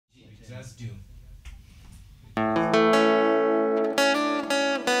Let's do.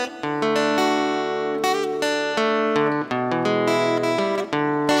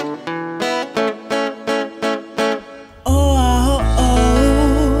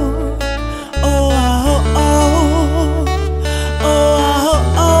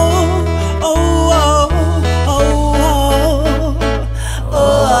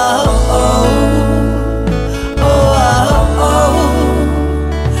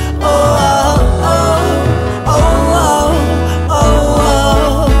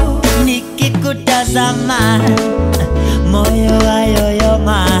 Moyo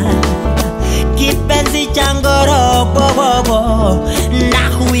wayoyoma, kipenzi changoro bobobo na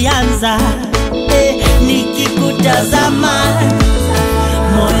huyanza, nikikutazama.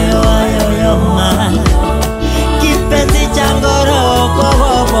 Moyo wayoyoma, kipenzi changoro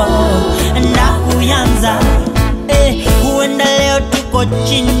bobobo na huyanza, huenda leo tuko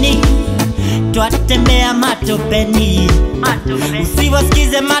chini twatembea matopeni,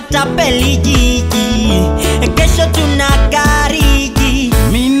 usiwasikize matapeli jiji, kesho tuna gariji.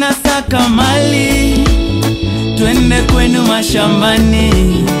 Mina saka mali, twende kwenu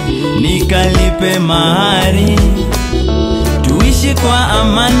mashambani, nikalipe mahari, tuishi kwa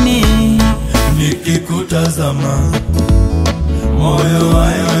amani. Nikikutazama, moyo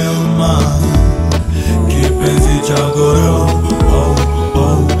wayoyoma, kipenzi changoro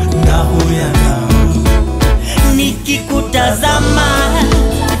na huyanza. Nikikutazama,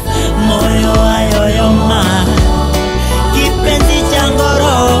 moyo wayoyoma, kipenzi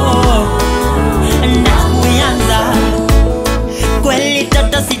changoro na huyanza. Kweli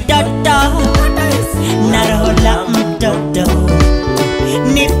toto si toto, na roho la mtoto,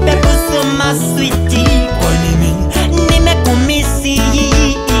 nipe busu maswiti. Kwa nini? Nimekumisi,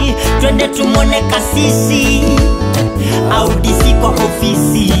 twende tumone kasisi au disi kwa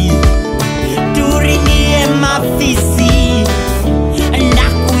ofisi, turingie mafisi na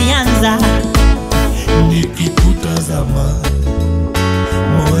kuyanza. Nikikutazama,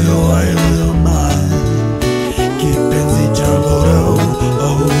 moyo wayoyoma, kipenzi changoro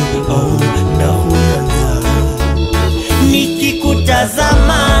na huyanza.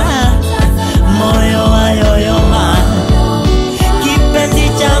 Nikikutazama, moyo wayoyoma, kipenzi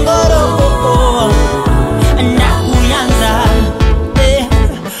changoro na huyanza.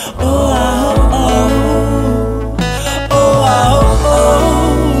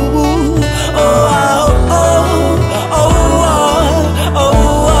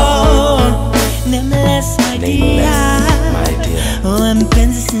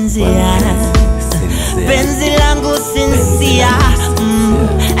 Mpenzi sinzia, penzi langu sinzia,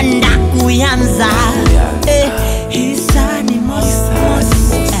 ndakuyanza. Hisani mos.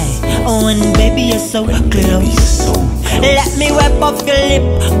 Oh, and baby you're so close. Let me wipe off your lip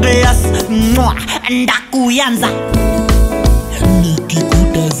gloss. Ndakuyanza.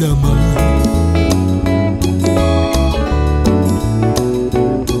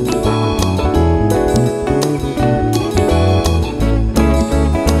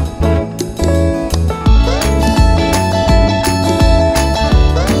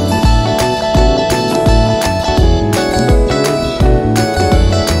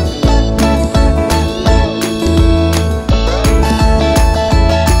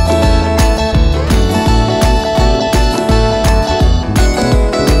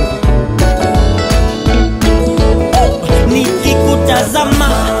 Nikikutazama,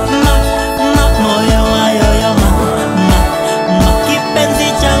 moyo wayoyoma, kipenzi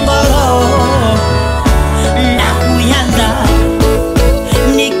changoro na huyanza.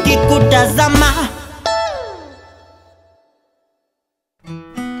 Nikikutazama.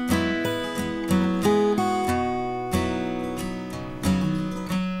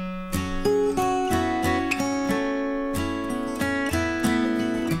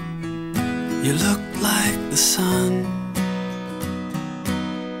 You look like the sun.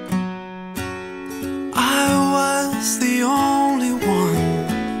 I was the only one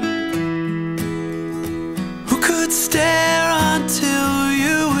who could stare until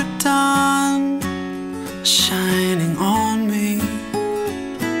you were done shining on me.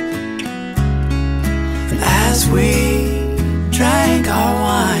 And as we drank our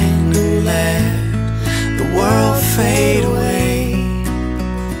wine and let the world fade away,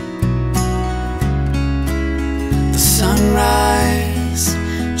 sunrise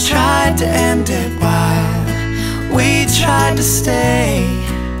tried to end it while we tried to stay.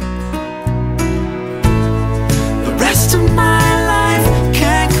 The rest of my life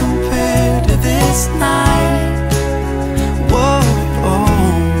can't compare to this night. Whoa,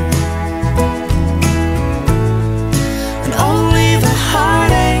 and only the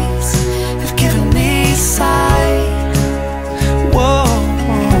heartaches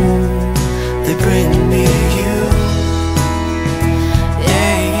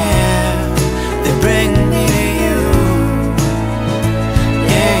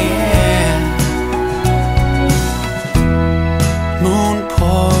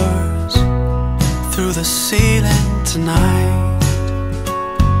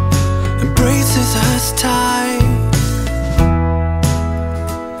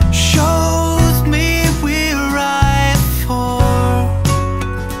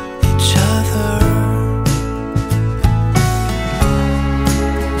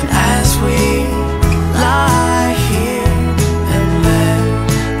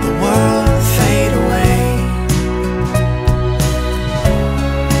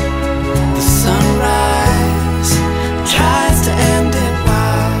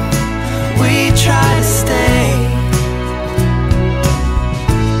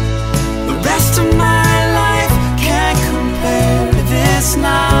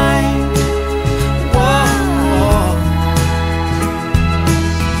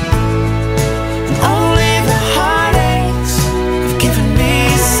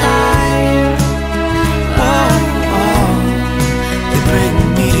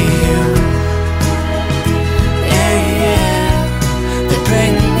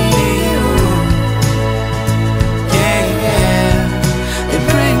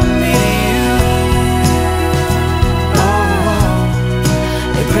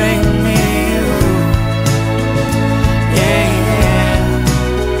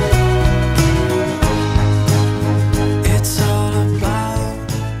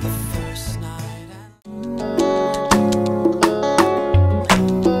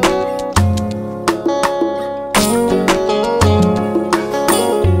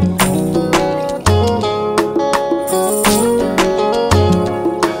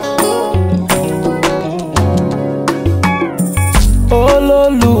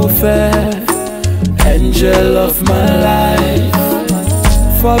angel of my life.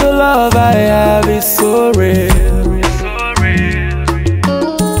 For the love I have is so real.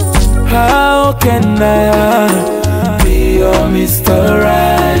 How can I be your Mr.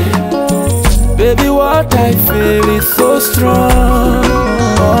 Right? Baby, what I feel is so strong.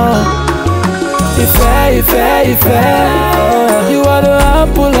 If you are the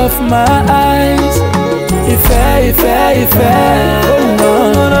apple of my eyes. If I'm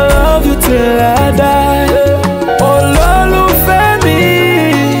gonna love you till I die. Oh, Lolufemi,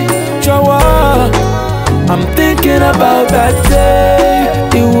 Jawa. I'm thinking about that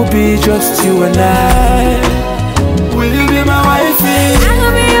day. It will be just you and I.